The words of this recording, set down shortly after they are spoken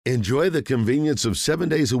Enjoy the convenience of 7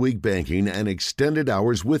 days a week banking and extended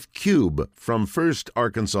hours with Cube from First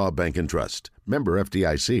Arkansas Bank and Trust. Member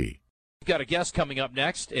FDIC. We've got a guest coming up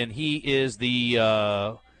next, and he is the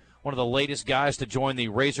one of the latest guys to join the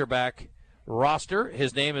Razorback roster.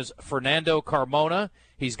 His name is Fernando Carmona.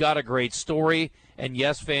 He's got a great story, and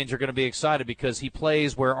yes, fans are going to be excited because he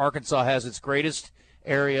plays where Arkansas has its greatest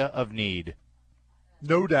area of need.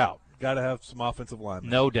 No doubt. Got to have some offensive linemen.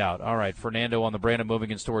 No doubt. All right, Fernando on the Brandon Moving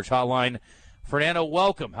and Storage Hotline. Fernando,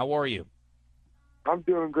 welcome. How are you? I'm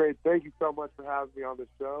doing great. Thank you so much for having me on the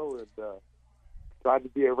show, and glad to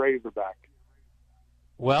be a Razorback.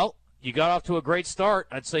 Well, you got off to a great start.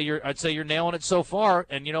 I'd say you're nailing it so far,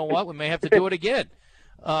 and you know what? We may have to do it again.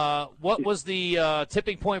 What was the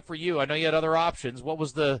tipping point for you? I know you had other options. What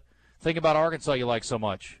was the thing about Arkansas you like so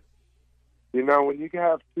much? You know, when you can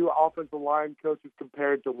have two offensive line coaches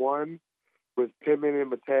compared to one with Pittman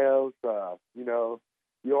and Mateos, you know,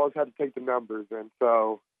 you always have to take the numbers. And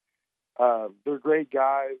so they're great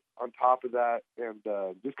guys on top of that. And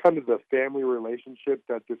just kind of the family relationship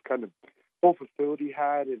that this kind of whole facility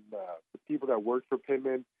had and the people that worked for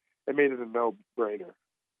Pittman, it made it a no-brainer.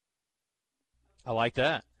 I like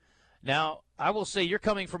that. Now, I will say you're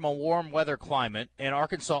coming from a warm weather climate, and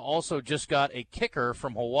Arkansas also just got a kicker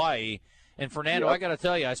from Hawaii. And, Fernando, Yep. I got to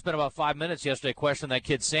tell you, I spent about 5 minutes yesterday questioning that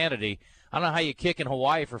kid's sanity. I don't know how you kick in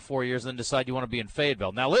Hawaii for 4 years and then decide you want to be in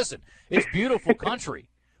Fayetteville. Now, listen, it's beautiful country,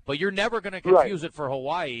 but you're never going to confuse it for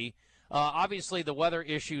Hawaii. Obviously, the weather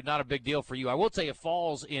issue, not a big deal for you. I will tell you,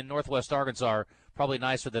 falls in northwest Arkansas are probably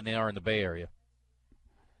nicer than they are in the Bay Area.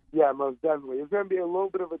 Yeah, most definitely. It's going to be a little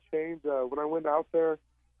bit of a change. When I went out there,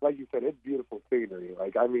 like you said, it's beautiful scenery.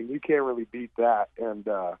 Like, I mean, you can't really beat that. And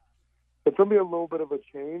it's going to be a little bit of a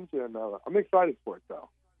change, and I'm excited for it, though.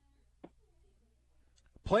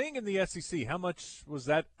 Playing in the SEC, how much was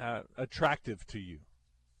that attractive to you?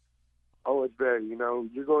 Oh, it's very. You know,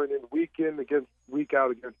 you're going in against week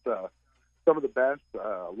out against some of the best,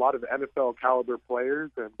 a lot of NFL caliber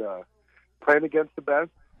players, and playing against the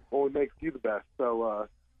best only makes you the best. So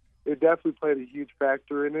it definitely played a huge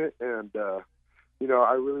factor in it, and you know,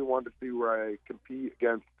 I really wanted to see where I compete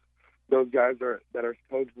against those guys that are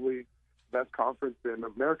supposedly best conference in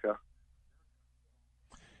America.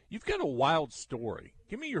 You've got a wild story.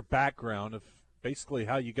 Give me your background of basically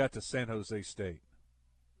how you got to San Jose State.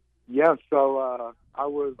 Yeah, so I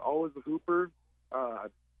was always a hooper. I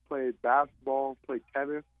played basketball, played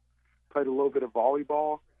tennis, played a little bit of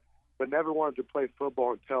volleyball, but never wanted to play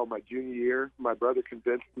football until my junior year. My brother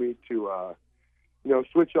convinced me to, you know,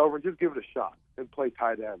 switch over and just give it a shot and play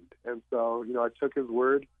tight end. And so, you know, I took his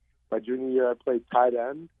word. My junior year, I played tight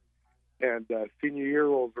end. And senior year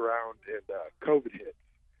rolls around, and COVID hits.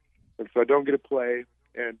 And so I don't get to play,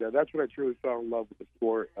 and that's when I truly fell in love with the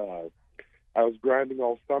sport. I was grinding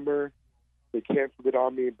all summer. They canceled it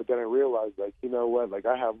on me, but then I realized, like, you know what, like,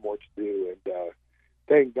 I have more to do. And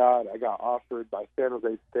thank God I got offered by San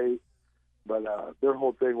Jose State, but their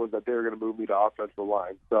whole thing was that they were going to move me to offensive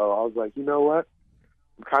line. So I was like, you know what,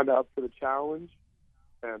 I'm kind of up for the challenge,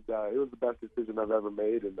 and it was the best decision I've ever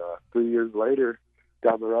made. And 3 years later,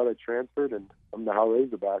 down the road, I transferred, and I'm now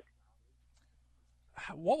Razorback.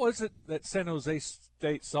 What was it that San Jose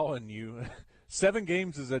State saw in you? 7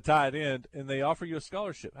 games as a tight end, and they offer you a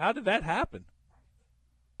scholarship. How did that happen?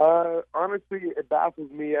 Honestly, it baffles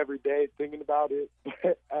me every day thinking about it.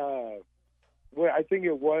 What I think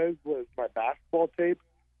it was my basketball tape.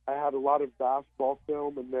 I had a lot of basketball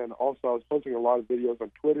film, and then also I was posting a lot of videos on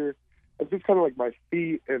Twitter. It's just kind of like my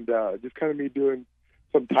feet and just kind of me doing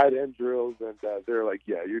some tight end drills, and they're like,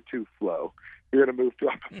 yeah, you're too slow. You're going to move to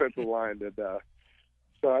offensive line. And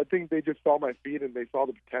so I think they just saw my feet and they saw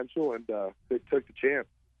the potential, and they took the chance.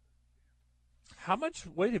 How much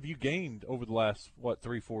weight have you gained over the last,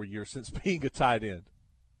 3-4 years since being a tight end?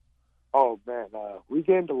 Oh, man, we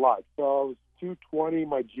gained a lot. So I was 220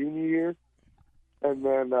 my junior year, and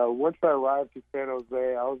then once I arrived to San Jose,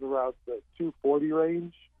 I was around the 240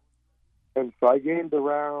 range, and so I gained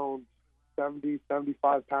around 70,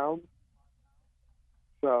 75 pounds.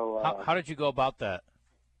 So How did you go about that?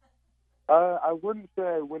 I wouldn't say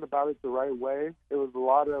I went about it the right way. It was a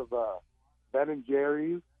lot of Ben and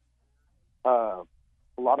Jerry's, a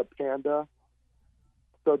lot of Panda.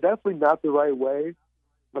 So definitely not the right way,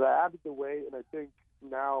 but I added the weight, and I think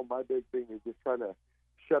now my big thing is just trying to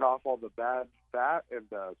shut off all the bad fat and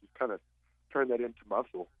just kind of turn that into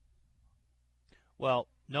muscle. Well,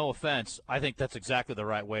 no offense. I think that's exactly the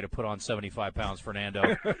right way to put on 75 pounds,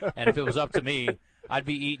 Fernando. And if it was up to me, I'd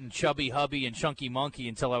be eating Chubby Hubby and Chunky Monkey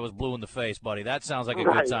until I was blue in the face, buddy. That sounds like a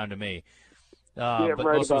good time to me. But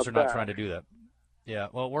most of us are not trying to do that. Yeah,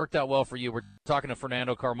 well, it worked out well for you. We're talking to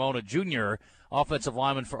Fernando Carmona, Jr., offensive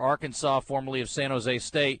lineman for Arkansas, formerly of San Jose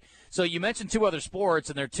State. So you mentioned two other sports,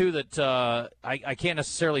 and they're two that I can't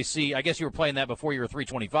necessarily see. I guess you were playing that before you were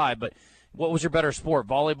 325, but what was your better sport,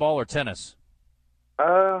 volleyball or tennis?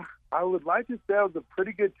 I would like to say I was a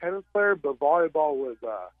pretty good tennis player, but volleyball was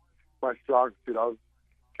my strong suit. I was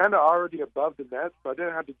kind of already above the net, so I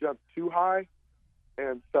didn't have to jump too high,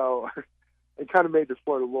 and so it kind of made the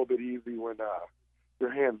sport a little bit easy when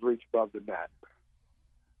your hands reach above the net.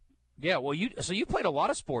 Yeah, well, you played a lot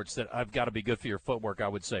of sports that have got to be good for your footwork, I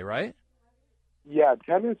would say, right? Yeah,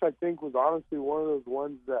 tennis I think was honestly one of those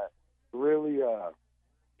ones that really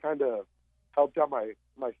kind of helped out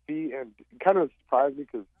my feet and kind of surprised me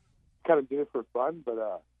because I kind of did it for fun.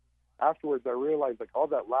 But afterwards, I realized like all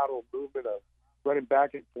that lateral movement of running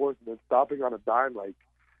back and forth and then stopping on a dime, like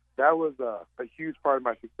that was a huge part of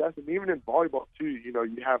my success. And even in volleyball too, you know,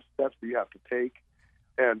 you have steps that you have to take,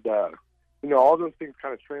 and you know, all those things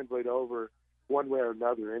kind of translate over one way or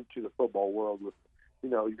another into the football world with, you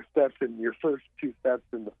know, your steps in your first two steps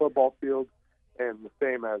in the football field and the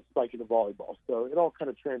same as spiking the volleyball. So it all kind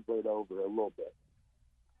of translates over a little bit.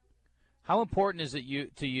 How important is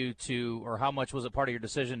it to you, or how much was it part of your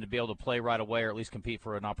decision to be able to play right away or at least compete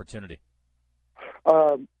for an opportunity?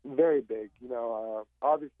 Very big. You know,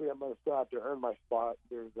 obviously I'm going to still have to earn my spot.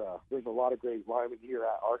 There's a lot of great linemen here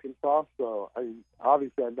at Arkansas, so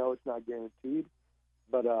obviously I know it's not guaranteed,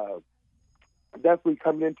 but definitely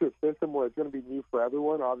coming into a system where it's going to be new for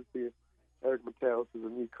everyone. Obviously, Eric Mateos is a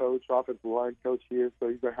new coach, offensive line coach here, so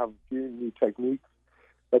he's going to have a few new techniques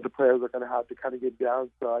that the players are going to have to kind of get down.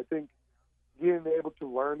 So I think being able to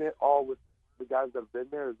learn it all with the guys that have been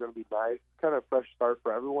there is going to be nice. Kind of a fresh start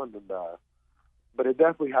for everyone, and but it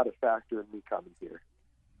definitely had a factor in me coming here.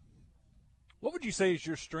 What would you say is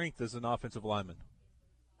your strength as an offensive lineman?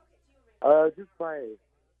 Just my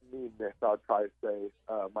meanness, I'd probably say,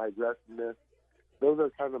 my aggressiveness. Those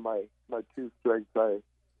are kind of my two strengths. I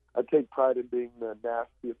take pride in being the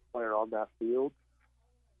nastiest player on that field,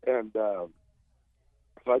 and so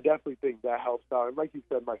I definitely think that helps out. And like you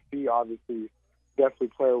said, my feet obviously definitely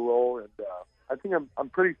play a role, and I think I'm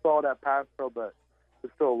pretty solid at pass pro, but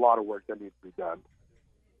there's still a lot of work that needs to be done.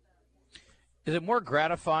 Is it more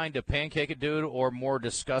gratifying to pancake a dude or more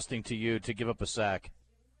disgusting to you to give up a sack?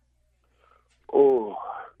 Oh,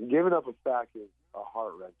 giving up a sack is a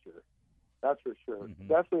heart wrencher. That's for sure. Mm-hmm.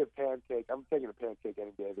 Definitely a pancake. I'm taking a pancake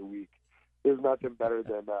any day of the week. There's nothing better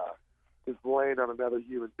than just laying on another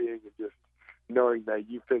human being and just knowing that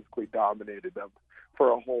you physically dominated them for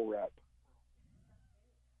a whole rep.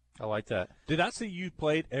 I like that. Did I see you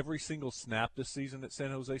played every single snap this season at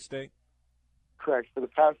San Jose State? Correct. For the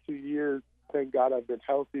past 2 years, thank God I've been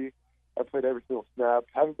healthy. I played every single snap,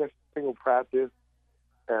 haven't missed a single practice,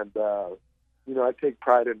 and you know, I take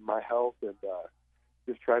pride in my health and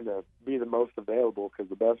just trying to be the most available because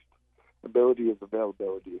the best ability is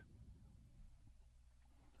availability.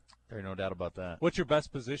 There's no doubt about that. What's your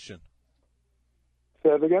best position? Say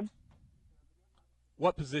that again?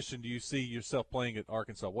 What position do you see yourself playing at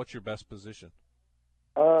Arkansas? What's your best position?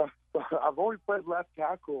 I've only played left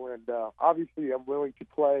tackle, and obviously I'm willing to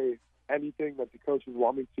play anything that the coaches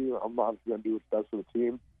want me to. I'm obviously going to do what's best for the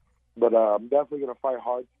team. But I'm definitely going to fight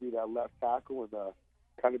hard to be that left tackle and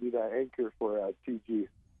kind of be that anchor for TG.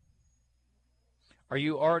 Are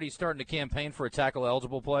you already starting to campaign for a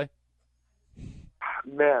tackle-eligible play?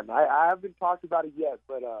 Man, I haven't talked about it yet,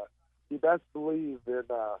 but you best believe in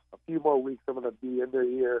a few more weeks I'm going to be in their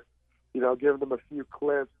ear, you know, giving them a few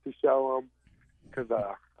clips to show them because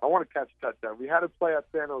I want to catch a touchdown. We had a play at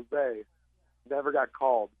San Jose, never got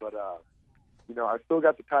called, but, you know, I still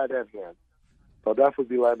got the tight end hand. So I'll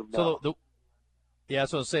definitely be letting them know. So yeah,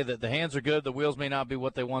 so I'll say that the hands are good. The wheels may not be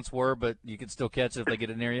what they once were, but you can still catch it if they get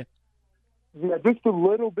it near you? Yeah, just a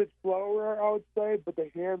little bit slower, I would say, but the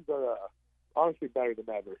hands are honestly better than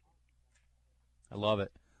ever. I love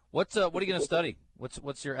it. What are you going to study?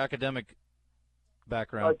 What's your academic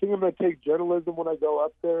background? I think I'm going to take journalism when I go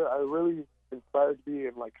up there. I really inspired to be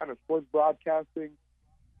in like kind of sports broadcasting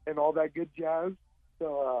and all that good jazz.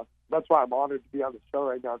 So that's why I'm honored to be on the show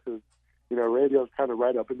right now because, you know, radio's kind of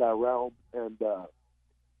right up in that realm. And so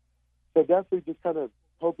definitely just kind of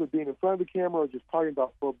hopefully being in front of the camera or just talking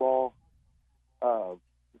about football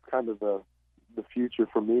is kind of the future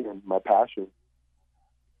for me and my passion.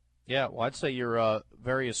 Yeah, well, I'd say you're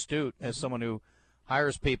very astute as someone who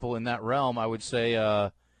hires people in that realm. I would say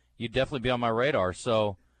you'd definitely be on my radar.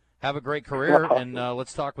 So have a great career, and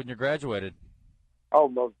let's talk when you're graduated. Oh,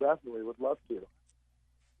 most definitely. Would love to.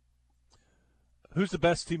 Who's the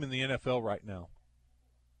best team in the NFL right now?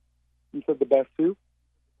 You said the best two?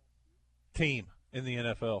 Team. in the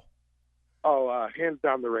NFL? Oh, hands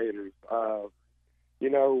down the Raiders.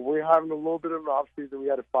 We're having a little bit of an offseason. We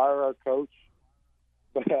had to fire our coach,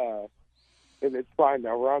 but and it's fine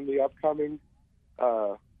now. We're on the upcoming.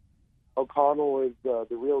 O'Connell is the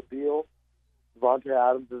real deal. Devontae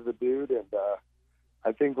Adams is the dude, and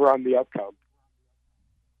I think we're on the upcome.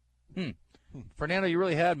 Fernando, you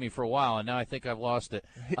really had me for a while, and now I think I've lost it.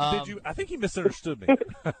 Did you? I think he misunderstood me.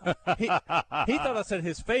 he thought I said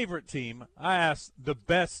his favorite team. I asked the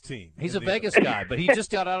best team. He's a Vegas guy, but he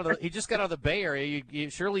just got out of the Bay Area.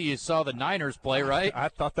 Surely you saw the Niners play, right? I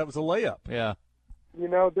thought that was a layup. Yeah.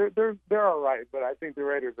 They're all right, but I think the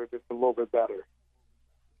Raiders are just a little bit better.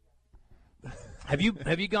 Have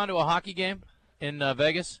you gone to a hockey game in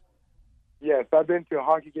Vegas? Yes, I've been to a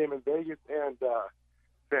hockey game in Vegas and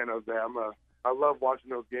San Jose. I love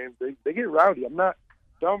watching those games. They get rowdy. I'm not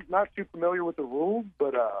too familiar with the rules,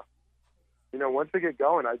 but once they get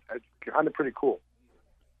going, it's kind of pretty cool.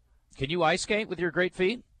 Can you ice skate with your great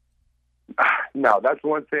feet? No, that's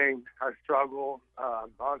one thing I struggle.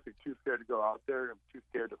 I'm honestly too scared to go out there. I'm too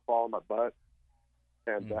scared to fall on my butt,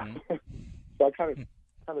 and so I kind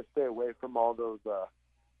of stay away from all those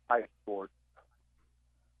ice sports.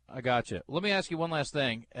 I gotcha. Let me ask you one last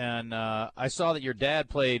thing. And I saw that your dad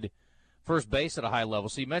played first base at a high level.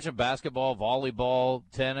 So you mentioned basketball, volleyball,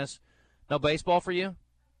 tennis. No baseball for you?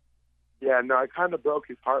 Yeah, no, I kind of broke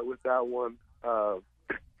his heart with that one.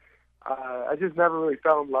 I just never really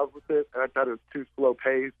fell in love with it, and I thought it was too slow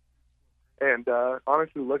paced. And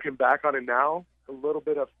honestly, looking back on it now, a little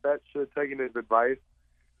bit upset. Should have taken his advice.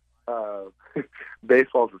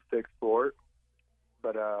 Baseball's a sick sport,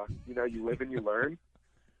 but you live and you learn.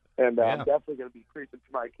 And I'm definitely going to be preaching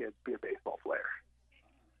to my kids to be a baseball player.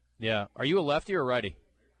 Yeah. Are you a lefty or a righty?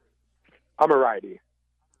 I'm a righty.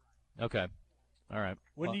 Okay. All right.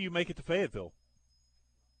 When do you make it to Fayetteville?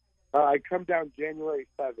 I come down January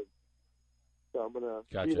 7th. So I'm going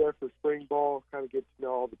to be there for spring ball, kind of get to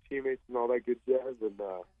know all the teammates and all that good jazz. And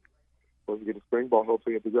once we get to spring ball,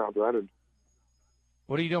 hopefully get the ground running.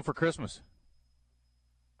 What are you doing for Christmas?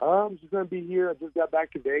 I'm just going to be here. I just got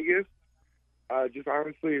back to Vegas. Just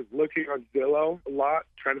honestly looking on Zillow a lot,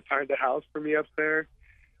 trying to find a house for me up there.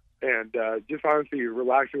 And just honestly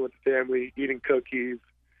relaxing with the family, eating cookies,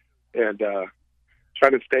 and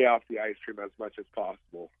trying to stay off the ice cream as much as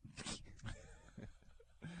possible.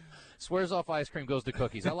 Swears off ice cream, goes to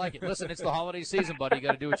cookies. I like it. Listen, it's the holiday season, buddy. You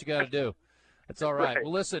got to do what you got to do. That's all right.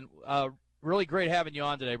 Well, listen, really great having you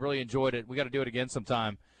on today. Really enjoyed it. We got to do it again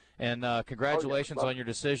sometime. And congratulations on your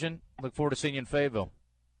decision. Look forward to seeing you in Fayetteville.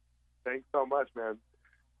 Thanks so much, man.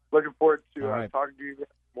 Looking forward to talking to you guys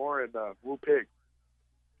more, and Woo Pig.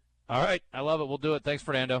 All right. I love it. We'll do it. Thanks,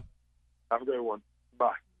 Fernando. Have a good one.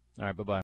 Bye. All right. Bye-bye.